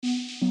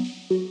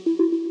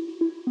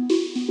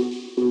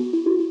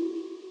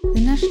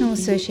National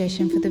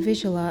Association for the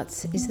Visual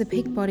Arts is the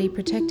peak body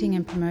protecting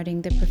and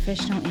promoting the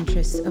professional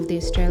interests of the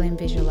Australian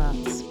visual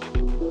arts.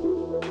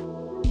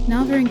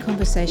 NAVA in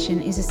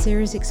Conversation is a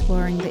series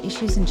exploring the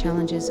issues and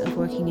challenges of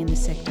working in the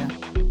sector.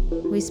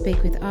 We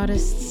speak with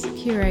artists,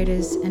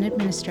 curators and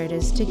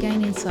administrators to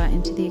gain insight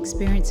into the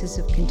experiences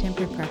of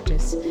contemporary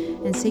practice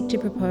and seek to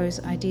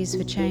propose ideas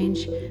for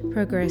change,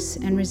 progress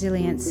and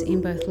resilience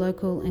in both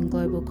local and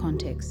global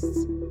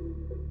contexts.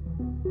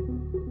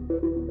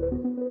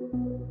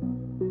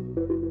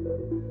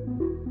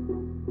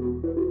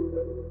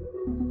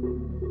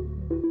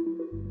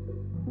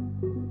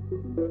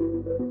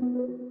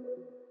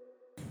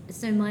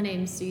 So my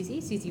name's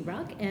Susie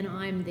Rugg, and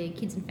I'm the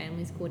Kids and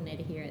Families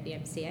Coordinator here at the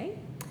MCA.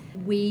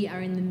 We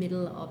are in the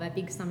middle of our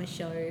big summer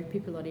show,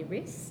 Pipilotti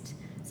Rist.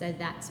 So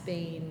that's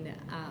been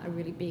a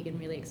really big and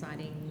really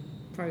exciting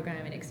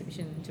program and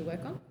exhibition to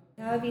work on.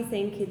 How have you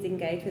seen kids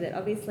engage with it?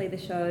 Obviously the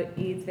show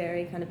is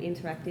very kind of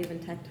interactive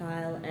and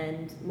tactile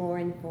and more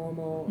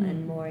informal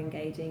and more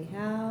engaging.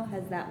 How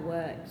has that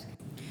worked?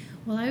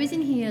 Well, I was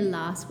in here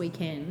last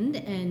weekend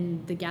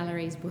and the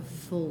galleries were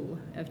full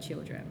of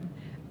children.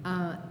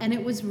 And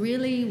it was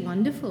really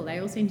wonderful. They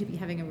all seemed to be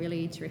having a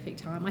really terrific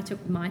time. I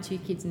took my two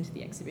kids into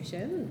the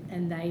exhibition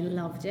and they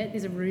loved it.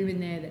 There's a room in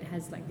there that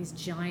has like these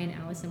giant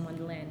Alice in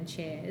Wonderland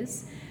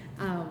chairs,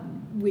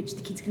 which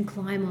the kids can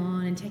climb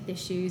on and take their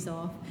shoes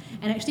off.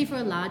 And actually for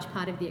a large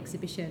part of the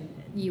exhibition,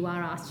 you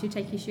are asked to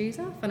take your shoes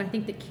off. And I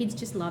think that kids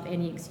just love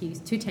any excuse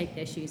to take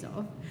their shoes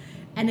off.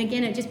 And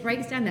again, it just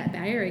breaks down that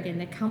barrier again.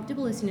 They're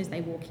comfortable as soon as they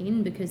walk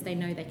in because they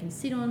know they can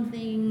sit on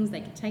things,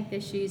 they can take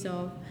their shoes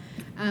off.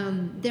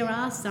 There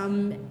are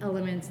some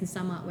elements and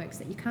some artworks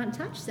that you can't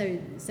touch, so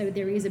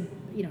there is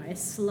a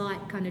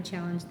slight kind of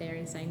challenge there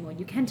in saying, well,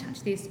 you can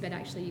touch this, but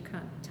actually you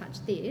can't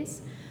touch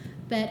this.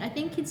 But I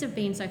think kids have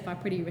been so far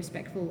pretty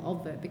respectful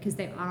of it because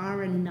there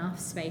are enough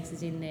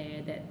spaces in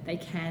there that they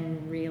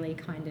can really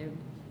kind of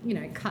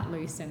cut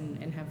loose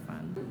and have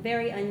fun.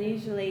 Very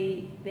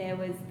unusually, there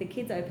was the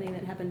kids' opening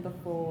that happened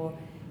before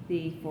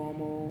the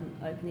formal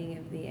opening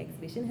of the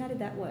exhibition. How did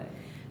that work?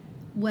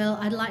 Well,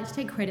 I'd like to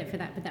take credit for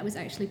that, but that was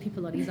actually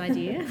Pipilotti's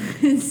idea.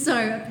 So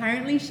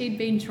apparently she'd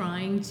been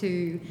trying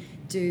to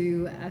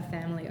do a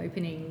family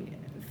opening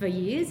for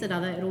years at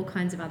all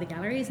kinds of other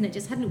galleries, and it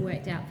just hadn't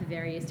worked out for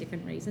various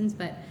different reasons.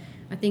 But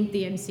I think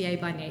the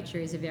MCA by nature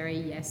is a very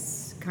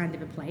yes kind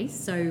of a place,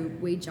 so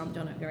we jumped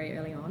on it very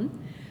early on.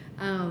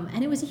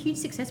 And it was a huge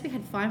success. We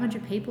had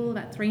 500 people,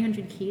 about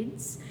 300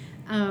 kids.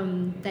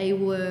 They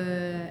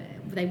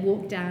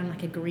walked down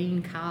like a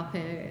green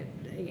carpet,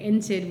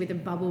 entered with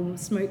a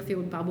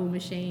smoke-filled bubble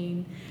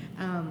machine.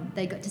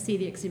 They got to see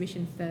the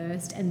exhibition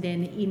first, and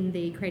then in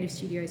the creative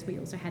studios we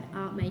also had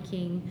art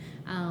making,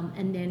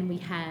 and then we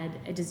had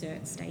a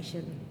dessert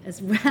station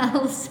as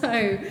well.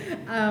 So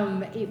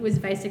it was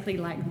basically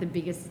like the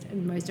biggest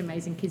and most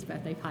amazing kids'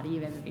 birthday party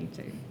you've ever been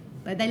to.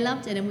 But they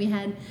loved it, and we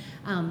had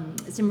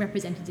some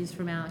representatives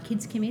from our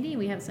kids committee.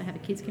 We also have a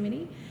kids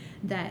committee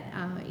that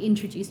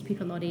introduced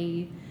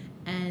Pipilotti,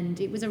 and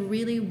it was a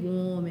really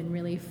warm and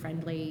really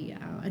friendly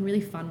and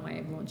really fun way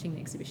of launching the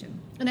exhibition.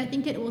 And I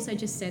think it also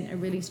just sent a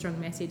really strong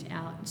message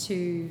out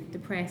to the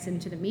press and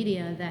to the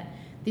media that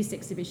this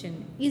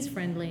exhibition is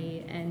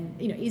friendly and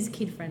is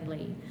kid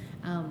friendly,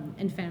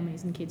 and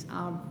families and kids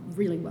are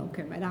really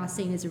welcome and are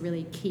seen as a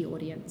really key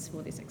audience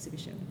for this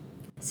exhibition.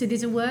 So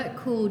there's a work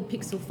called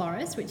Pixel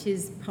Forest, which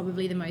is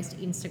probably the most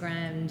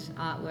Instagrammed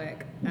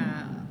artwork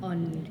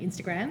on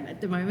Instagram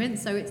at the moment.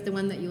 So it's the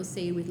one that you'll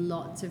see with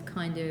lots of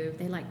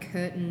they're like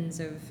curtains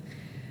of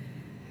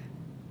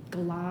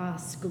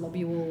glass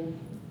globule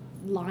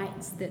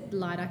lights that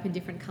light up in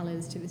different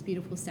colours to this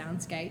beautiful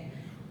soundscape.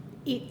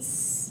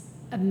 It's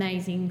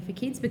amazing for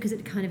kids because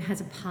it kind of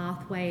has a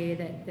pathway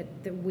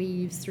that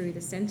weaves through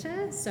the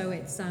centre. So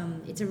it's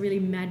a really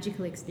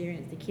magical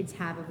experience the kids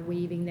have of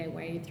weaving their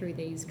way through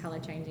these colour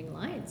changing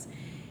lights.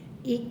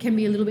 It can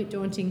be a little bit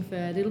daunting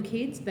for little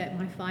kids, but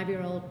my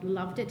 5-year-old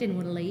loved it, didn't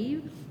want to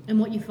leave. And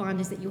what you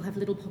find is that you'll have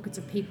little pockets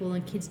of people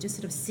and kids just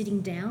sort of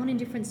sitting down in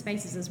different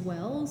spaces as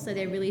well. So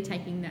they're really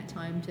taking that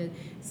time to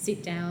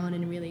sit down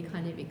and really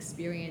kind of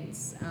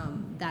experience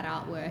that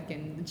artwork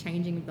and the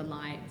changing of the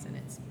lights, and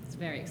it's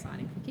very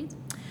exciting for kids.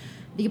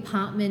 The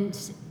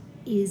apartment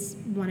is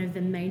one of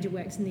the major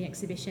works in the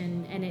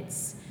exhibition, and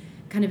it's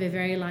kind of a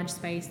very large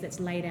space that's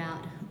laid out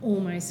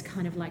almost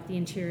kind of like the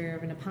interior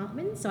of an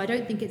apartment. So I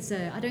don't think it's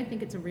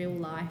a real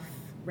life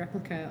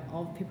replica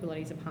of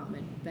Pipilotti's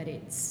apartment, but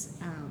it's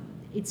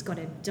got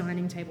a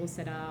dining table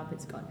set up,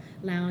 it's got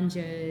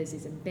lounges,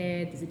 there's a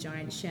bed, there's a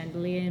giant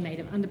chandelier made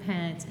of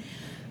underpants.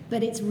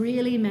 But it's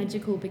really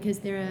magical because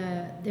there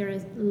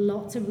are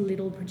lots of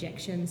little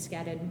projections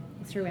scattered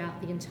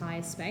throughout the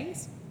entire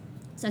space.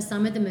 So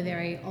some of them are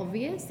very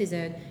obvious. There's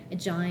a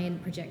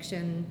giant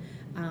projection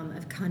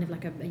of kind of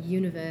like a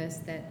universe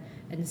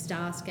and a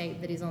starscape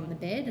that is on the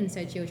bed, and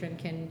so children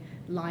can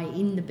lie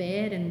in the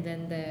bed and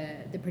then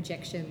the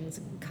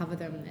projections cover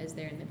them as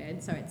they're in the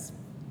bed. So it's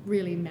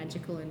really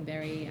magical and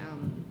very,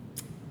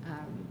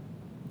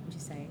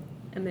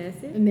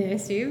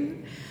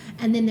 Immersive.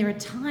 And then there are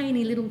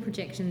tiny little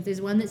projections.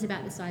 There's one that's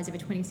about the size of a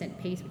 20-cent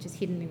piece, which is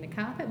hidden in the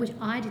carpet, which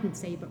I didn't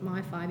see, but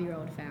my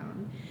 5-year-old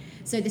found.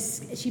 So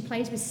she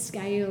plays with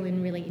scale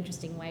in really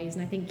interesting ways,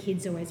 and I think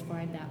kids always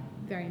find that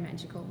very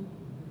magical.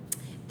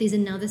 There's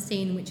another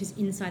scene which is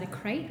inside a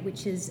crate,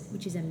 which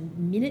is a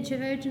miniature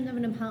version of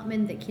an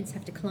apartment that kids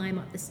have to climb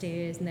up the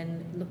stairs and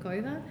then look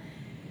over.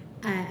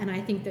 And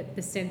I think that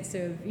the sense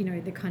of,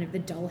 the kind of the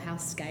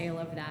dollhouse scale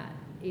of that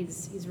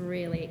is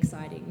really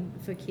exciting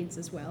for kids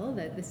as well,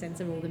 the sense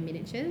of all the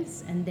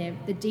miniatures, and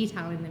the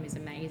detail in them is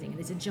amazing.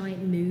 There's a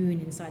giant moon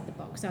inside the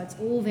box, so it's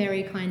all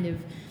very kind of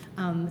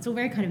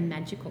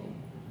magical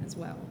as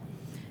well.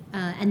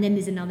 And then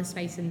there's another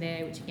space in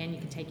there which, again, you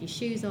can take your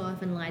shoes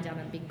off and lie down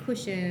on big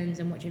cushions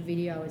and watch a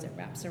video as it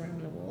wraps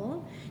around the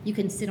wall. You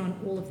can sit on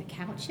all of the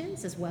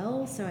couches as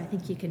well, so I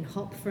think you can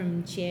hop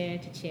from chair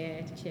to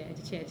chair to chair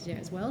to chair to chair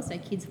as well, so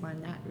kids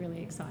find that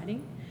really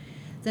exciting.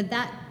 So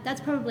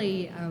that's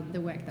probably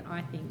the work that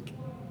I think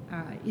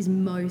is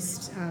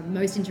most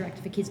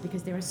interactive for kids,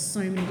 because there are so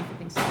many different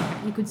things to look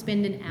at. You could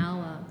spend an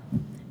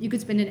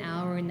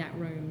hour in that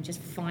room just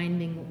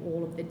finding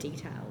all of the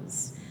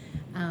details.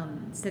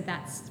 So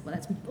that's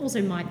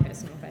also my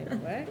personal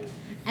favourite work.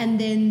 And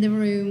then the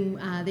room,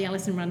 the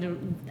Alice in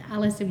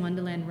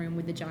Wonderland room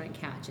with the giant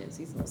couches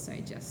is also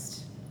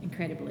just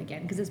incredible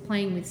again, because it's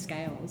playing with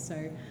scale.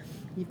 So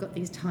you've got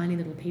these tiny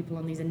little people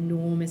on these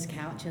enormous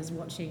couches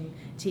watching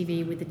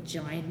TV with a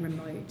giant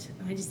remote.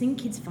 I just think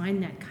kids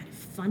find that kind of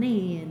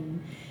funny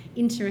and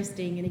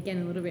interesting, and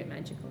again, a little bit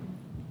magical.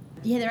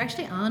 Yeah, there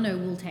actually are no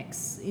wall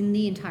texts in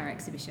the entire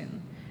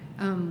exhibition,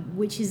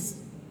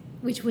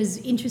 which was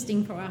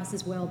interesting for us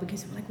as well,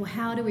 because we're like, well,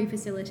 how do we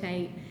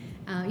facilitate,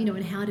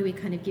 and how do we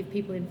kind of give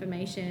people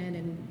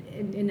information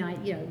and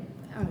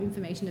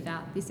information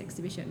about this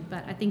exhibition?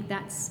 But I think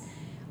that's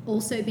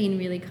also been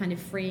really kind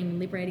of freeing and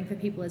liberating for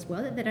people as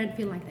well, that they don't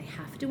feel like they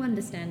have to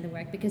understand the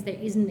work, because there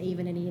isn't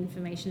even any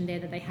information there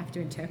that they have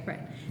to interpret.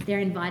 They're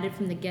invited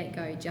from the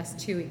get-go just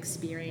to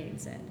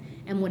experience it,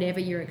 and whatever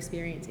your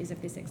experience is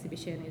of this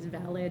exhibition is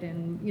valid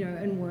and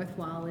and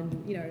worthwhile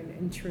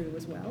and true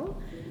as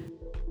well.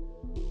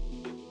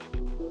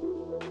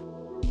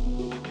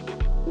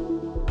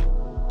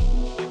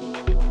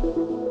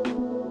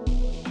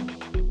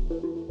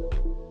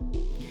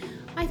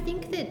 I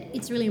think that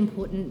it's really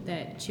important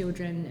that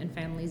children and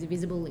families are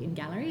visible in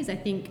galleries. I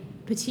think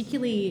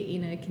particularly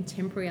in a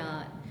contemporary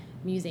art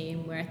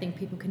museum, where I think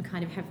people can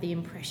kind of have the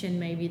impression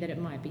maybe that it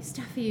might be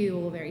stuffy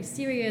or very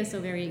serious or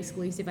very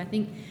exclusive. I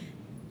think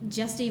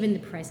just even the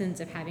presence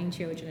of having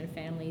children and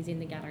families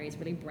in the galleries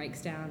really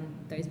breaks down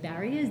those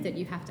barriers, that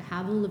you have to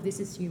have all of this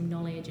assumed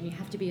knowledge and you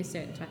have to be a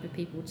certain type of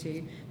people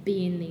to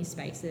be in these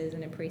spaces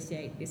and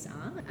appreciate this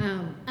art.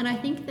 And I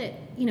think that,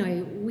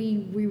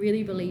 we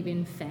really believe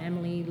in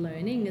family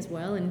learning as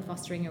well, and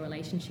fostering a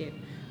relationship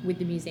with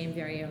the museum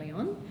very early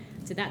on.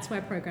 So that's why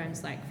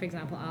programs like, for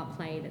example, Art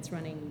Play that's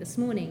running this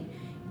morning,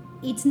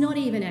 it's not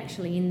even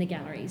actually in the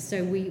galleries.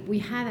 So we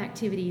have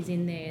activities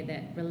in there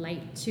that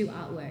relate to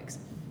artworks.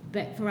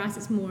 But for us,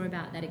 it's more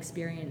about that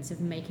experience of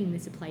making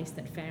this a place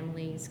that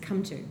families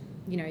come to,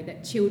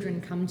 that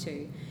children come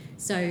to,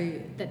 so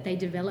that they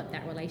develop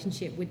that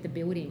relationship with the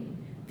building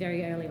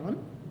very early on.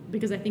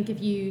 Because I think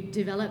if you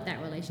develop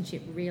that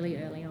relationship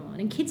really early on,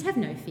 and kids have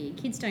no fear,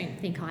 kids don't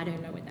think, I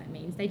don't know what that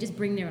means. They just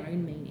bring their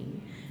own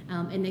meaning,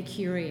 and they're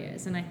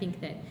curious. And I think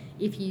that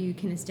if you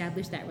can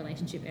establish that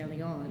relationship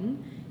early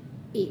on,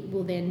 it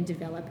will then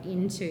develop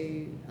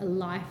into a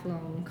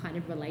lifelong kind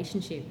of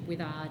relationship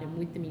with art and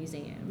with the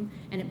museum,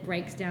 and it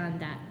breaks down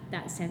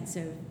that sense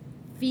of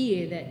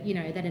fear that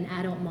that an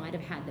adult might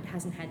have had that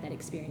hasn't had that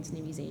experience in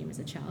a museum as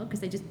a child, because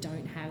they just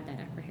don't have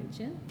that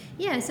apprehension.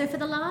 Yeah, so for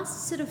the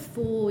last sort of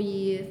 4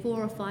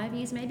 or 5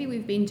 years maybe,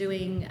 we've been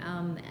doing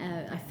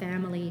a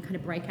family kind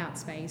of breakout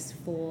space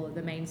for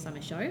the main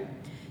summer show.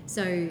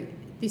 So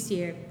this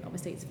year,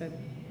 obviously, it's for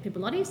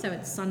Pipilotti, so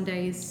it's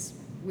Sundays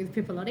with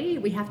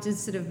Pipilotti. We have to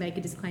sort of make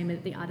a disclaimer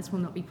that the artist will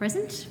not be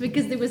present,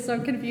 because there was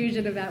some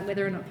confusion about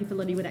whether or not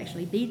Pipilotti would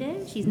actually be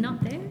there. She's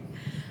not there.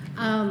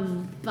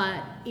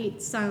 But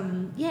it's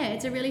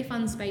a really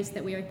fun space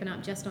that we open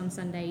up just on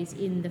Sundays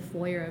in the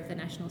foyer of the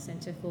National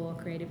Centre for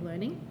Creative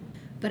Learning.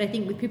 But I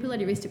think with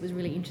Pipilotti Rist, it was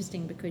really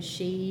interesting because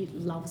she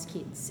loves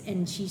kids,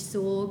 and she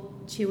saw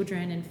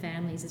children and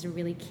families as a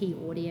really key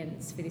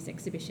audience for this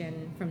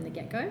exhibition from the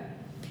get-go.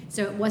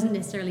 So it wasn't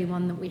necessarily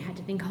one that we had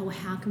to think,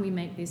 how can we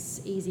make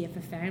this easier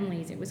for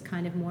families? It was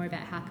kind of more about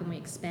how can we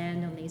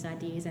expand on these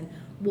ideas, and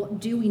what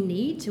do we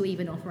need to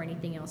even offer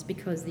anything else,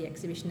 because the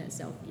exhibition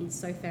itself is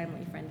so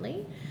family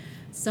friendly.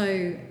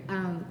 So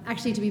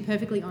actually, to be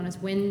perfectly honest,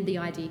 when the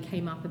idea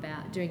came up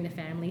about doing the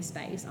family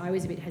space, I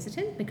was a bit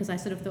hesitant, because I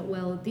sort of thought,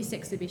 well, this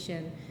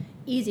exhibition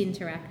is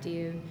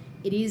interactive,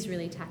 it is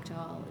really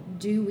tactile.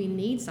 Do we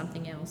need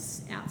something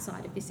else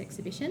outside of this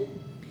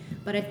exhibition?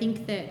 But I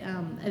think that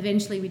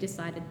eventually we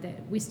decided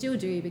that we still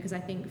do, because I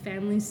think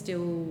families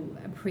still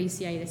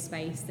appreciate a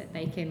space that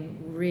they can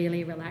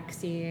really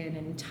relax in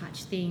and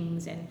touch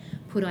things and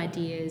put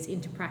ideas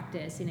into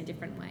practice in a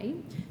different way.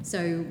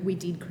 So we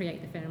did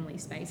create the family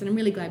space, and I'm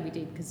really glad we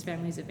did, because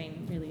families have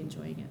been really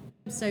enjoying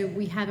it. So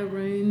we have a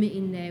room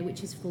in there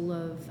which is full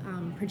of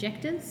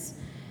projectors.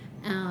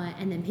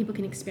 And then people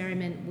can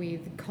experiment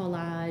with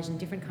collage and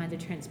different kinds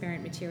of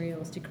transparent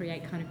materials to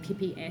create kind of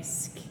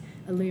Pippi-esque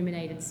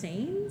illuminated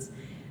scenes.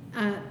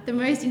 The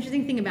most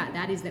interesting thing about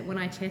that is that when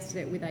I tested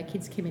it with our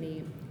kids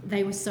committee,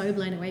 they were so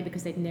blown away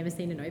because they'd never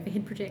seen an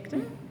overhead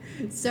projector.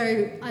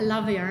 So I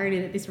love the irony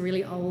that this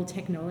really old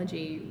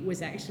technology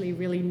was actually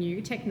really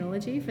new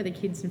technology for the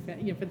kids and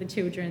for the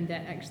children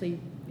that actually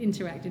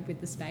interacted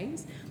with the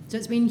space. So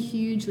it's been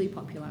hugely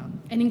popular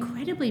and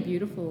incredibly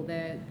beautiful.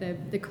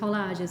 The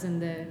collages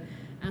and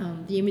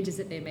the images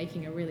that they're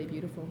making are really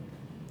beautiful.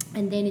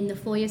 And then in the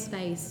foyer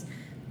space,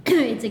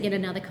 it's again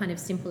another kind of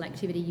simple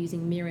activity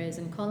using mirrors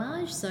and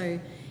collage. So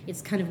it's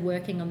kind of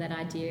working on that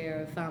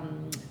idea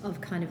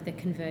of kind of the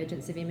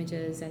convergence of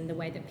images and the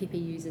way that Pippi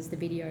uses the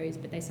videos,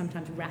 but they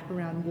sometimes wrap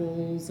around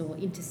walls or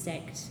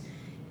intersect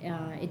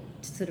at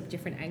sort of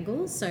different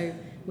angles. So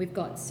we've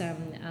got some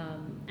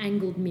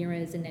angled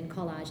mirrors and then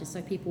collages.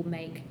 So people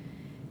make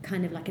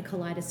kind of like a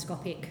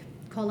kaleidoscopic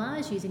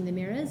collage using the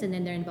mirrors, and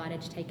then they're invited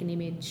to take an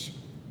image,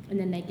 and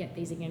then they get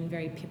these again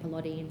very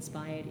Pipilotti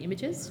inspired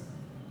images.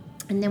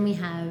 And then we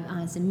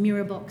have some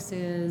mirror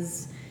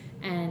boxes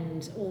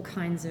and all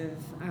kinds of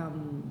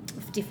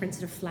different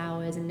sort of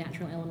flowers and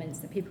natural elements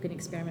that people can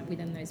experiment with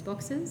in those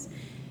boxes.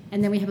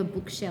 And then we have a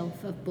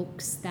bookshelf of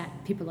books that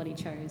Pipilotti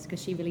chose,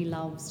 because she really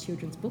loves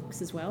children's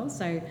books as well.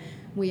 So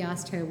we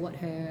asked her what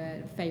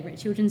her favourite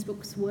children's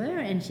books were,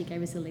 and she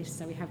gave us a list.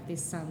 So we have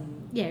this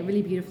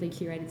really beautifully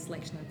curated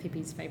selection of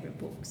Pippi's favourite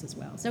books as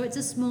well. So it's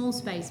a small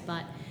space,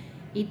 but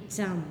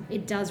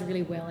it does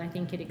really well, I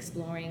think, at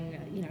exploring,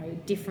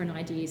 different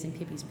ideas in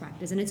Pippi's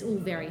practice, and it's all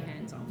very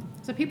hands-on.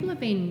 So people have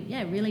been,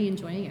 really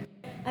enjoying it.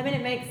 I mean,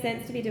 it makes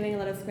sense to be doing a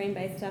lot of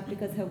screen-based stuff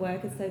because her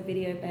work is so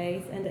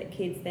video-based, and that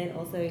kids then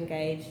also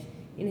engage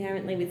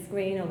inherently with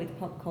screen or with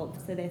pop culture.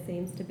 So there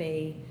seems to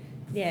be,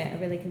 a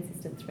really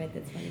consistent thread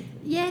that's running.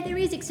 Yeah, there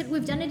is, except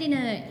we've done it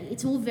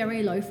it's all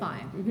very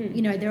lo-fi.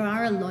 Mm-hmm. There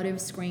are a lot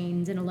of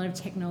screens and a lot of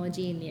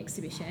technology in the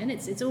exhibition.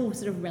 It's all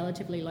sort of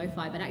relatively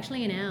lo-fi, but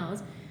actually in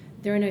ours,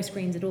 there are no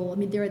screens at all. I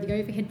mean, there are the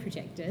overhead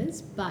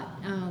projectors, but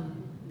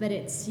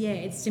it's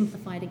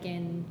simplified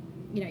again,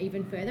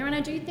 even further. And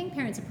I do think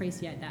parents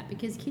appreciate that,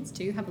 because kids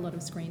do have a lot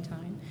of screen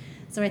time.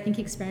 So I think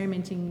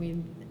experimenting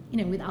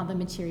with other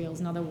materials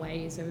and other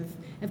ways of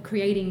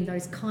creating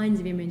those kinds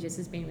of images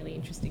has been really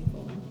interesting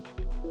for them.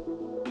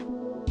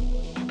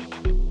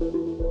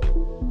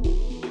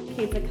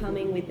 Kids are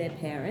coming with their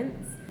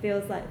parents.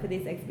 Feels like for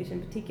this exhibition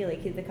particularly,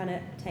 kids are kind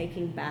of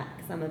taking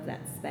back some of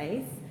that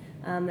space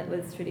that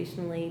was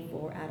traditionally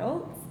for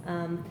adults.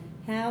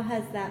 How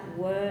has that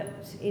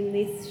worked in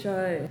this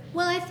show?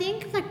 Well, I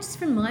think, just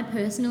from my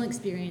personal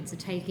experience of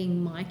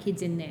taking my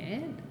kids in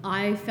there,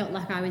 I felt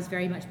like I was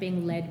very much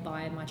being led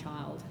by my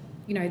child,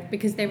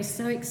 because they were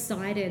so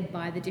excited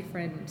by the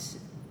different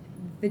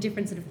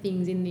sort of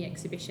things in the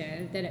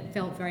exhibition that it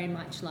felt very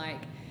much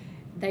like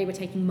they were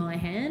taking my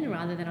hand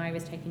rather than I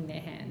was taking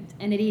their hand.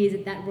 And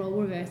that role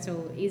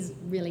reversal is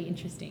really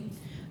interesting.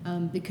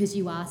 Because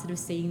you are sort of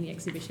seeing the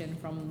exhibition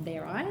from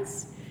their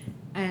eyes,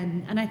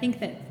 and I think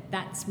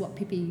that's what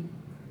Pippi,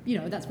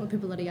 that's what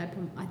Pipilotti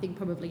I think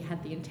probably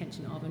had the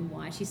intention of, and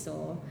why she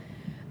saw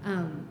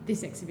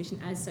this exhibition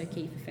as so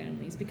key for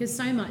families, because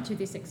so much of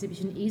this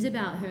exhibition is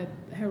about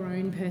her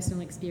own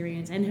personal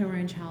experience and her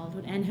own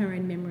childhood and her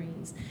own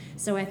memories.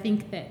 So I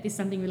think that there's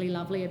something really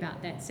lovely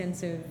about that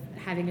sense of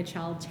having a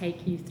child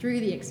take you through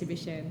the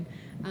exhibition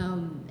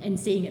and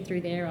seeing it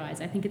through their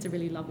eyes. I think it's a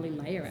really lovely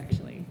layer,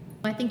 actually.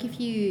 I think if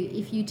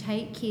you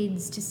take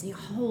kids to see a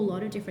whole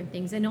lot of different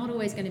things, they're not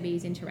always going to be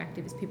as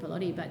interactive as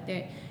Pipilotti, but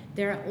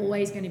there are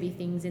always going to be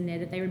things in there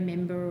that they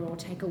remember or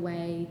take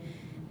away.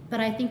 But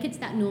I think it's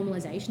that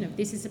normalisation of,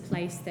 this is a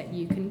place that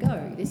you can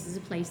go, this is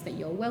a place that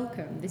you're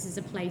welcome, this is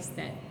a place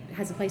that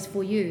has a place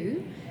for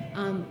you.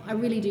 I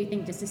really do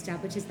think just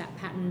establishes that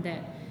pattern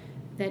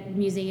that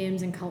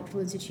museums and cultural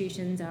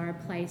institutions are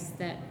a place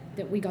that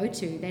we go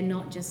to. They're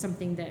not just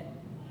something that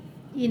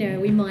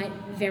we might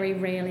very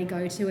rarely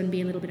go to and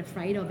be a little bit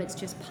afraid of. It's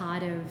just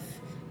part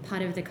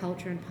of the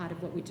culture, and part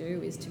of what we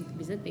do is to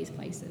visit these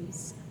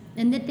places.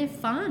 And that they're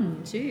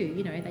fun too,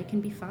 they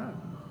can be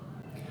fun.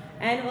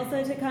 And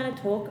also to kind of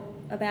talk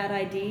about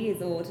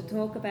ideas, or to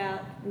talk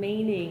about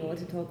meaning, or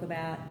to talk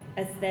about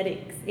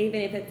aesthetics, even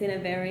if it's in a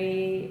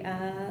very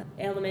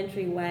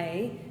elementary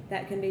way,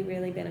 that can be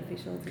really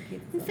beneficial to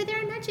kids. And for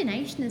their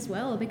imagination as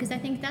well, because I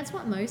think that's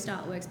what most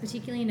artworks,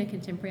 particularly in a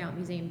contemporary art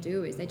museum,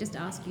 do, is they just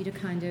ask you to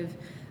kind of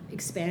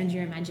expand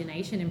your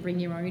imagination and bring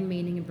your own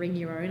meaning and bring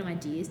your own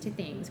ideas to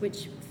things,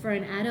 which for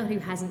an adult who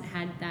hasn't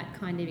had that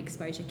kind of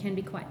exposure can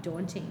be quite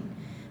daunting.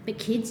 But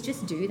kids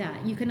just do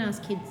that. You can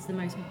ask kids the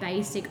most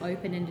basic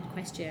open-ended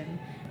question,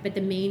 but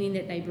the meaning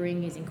that they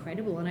bring is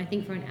incredible. And I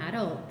think for an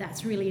adult,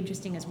 that's really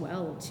interesting as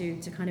well, to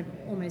kind of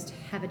almost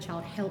have a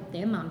child help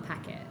them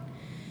unpack it.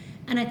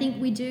 And I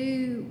think we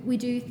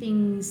do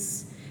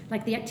things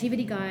like the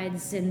activity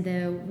guides and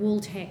the wall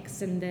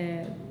text and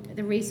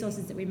the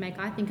resources that we make,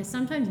 I think, are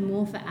sometimes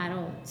more for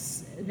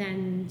adults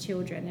than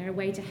children. They're a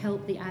way to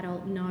help the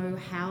adult know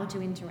how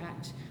to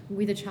interact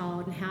with a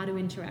child and how to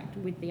interact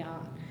with the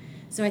art.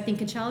 So I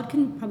think a child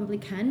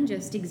can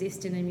just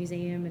exist in a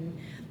museum and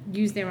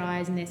use their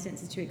eyes and their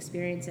senses to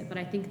experience it. But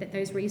I think that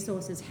those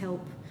resources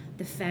help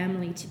the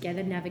family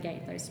together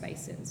navigate those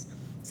spaces.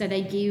 So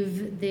they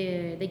give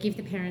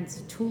the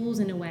parents tools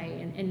in a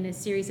way, and a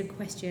series of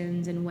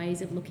questions and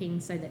ways of looking,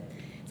 so that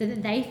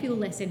they feel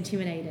less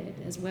intimidated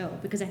as well.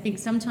 Because I think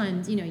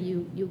sometimes,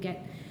 you'll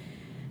get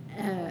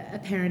a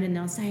parent and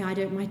they'll say,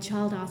 my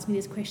child asked me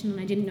this question and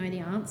I didn't know the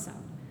answer.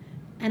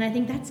 And I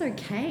think that's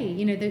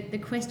okay. The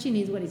question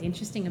is what is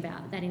interesting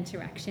about that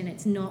interaction.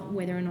 It's not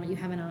whether or not you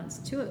have an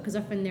answer to it, because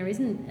often there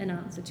isn't an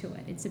answer to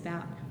it. It's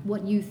about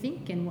what you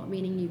think and what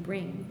meaning you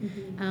bring.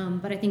 Mm-hmm.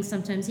 But I think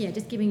sometimes,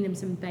 just giving them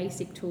some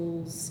basic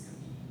tools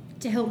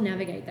to help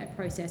navigate that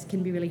process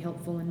can be really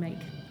helpful and make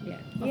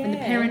often the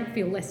parent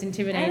feel less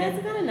intimidated. And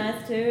it's kind of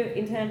nice too,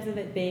 in terms of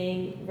it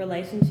being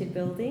relationship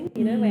building,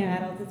 where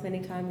adults are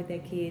spending time with their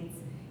kids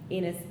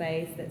in a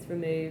space that's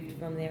removed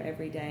from their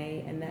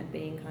everyday, and that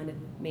being kind of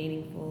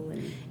meaningful.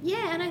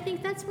 And I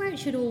think that's where it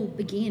should all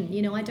begin.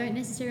 I don't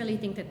necessarily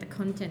think that the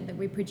content that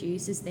we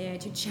produce is there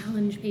to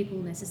challenge people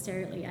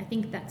necessarily. I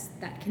think that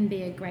can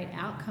be a great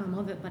outcome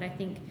of it, but I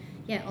think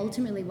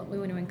ultimately what we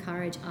want to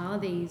encourage are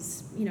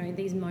these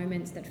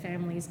moments that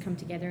families come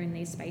together in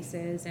these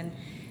spaces,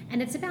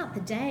 and it's about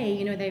the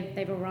day.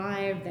 They've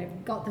arrived,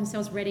 they've got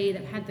themselves ready,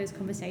 they've had those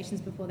conversations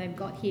before they've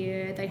got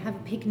here, they have a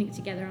picnic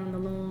together on the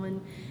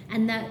lawn,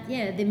 and that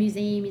the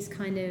museum is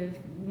kind of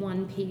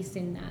one piece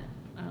in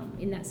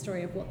that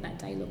story of what that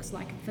day looks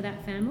like for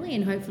that family,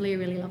 and hopefully a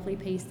really lovely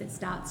piece that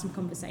starts some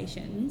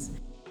conversations.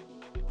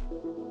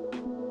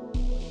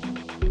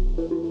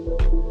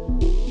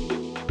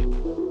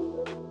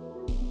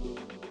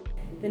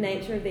 The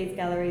nature of these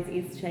galleries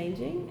is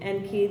changing,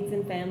 and kids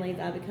and families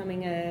are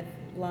becoming a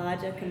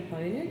larger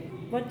component.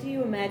 What do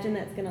you imagine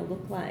that's going to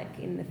look like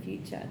in the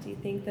future? Do you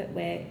think that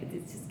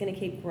it's just going to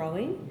keep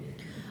growing?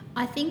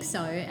 I think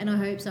so, and I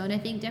hope so, and I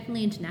think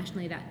definitely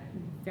internationally that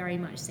very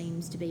much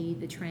seems to be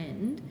the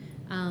trend.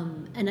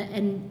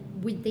 And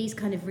with these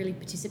kind of really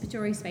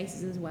participatory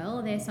spaces as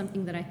well, they're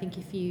something that I think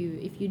if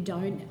you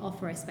don't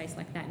offer a space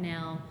like that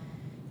now,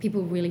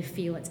 people really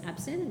feel its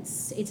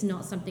absence. It's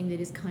not something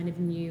that is kind of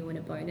new and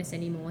a bonus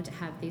anymore to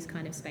have these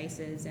kind of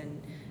spaces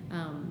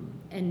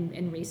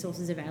and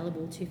resources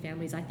available to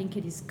families. I think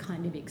it is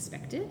kind of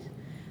expected.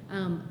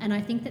 And I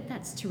think that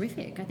that's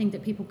terrific. I think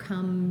that people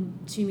come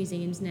to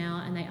museums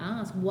now and they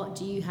ask, what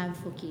do you have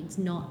for kids?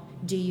 Not,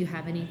 do you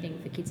have anything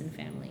for kids and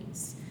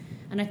families?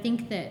 And I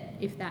think that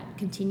if that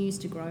continues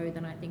to grow,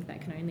 then I think that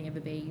can only ever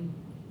be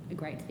a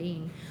great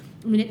thing.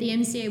 I mean, at the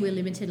MCA we're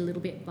limited a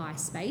little bit by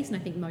space, and I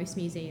think most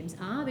museums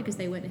are, because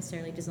they weren't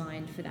necessarily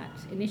designed for that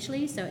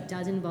initially, so it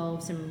does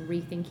involve some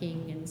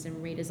rethinking and some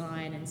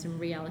redesign and some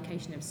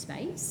reallocation of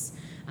space,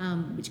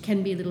 which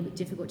can be a little bit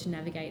difficult to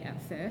navigate at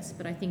first,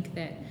 but I think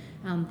that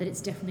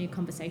it's definitely a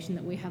conversation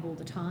that we have all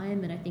the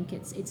time, and I think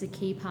it's a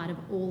key part of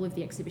all of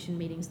the exhibition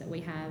meetings that we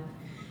have.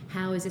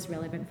 How is this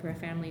relevant for a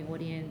family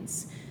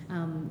audience?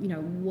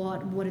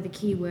 What are the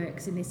key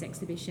works in this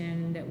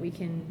exhibition that we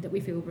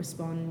feel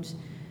respond,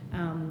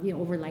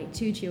 or relate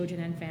to children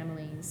and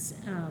families?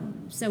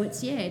 So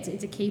it's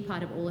a key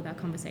part of all of our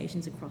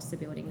conversations across the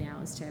building now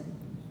as to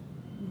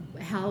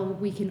how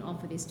we can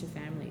offer this to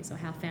families, or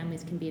how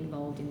families can be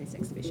involved in this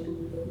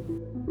exhibition.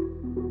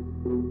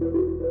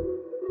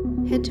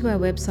 Head to our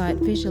website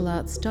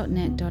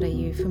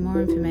visualarts.net.au for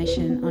more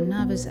information on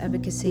NAVA's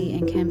advocacy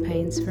and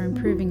campaigns for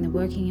improving the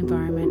working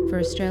environment for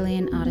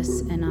Australian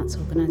artists and arts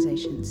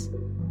organisations.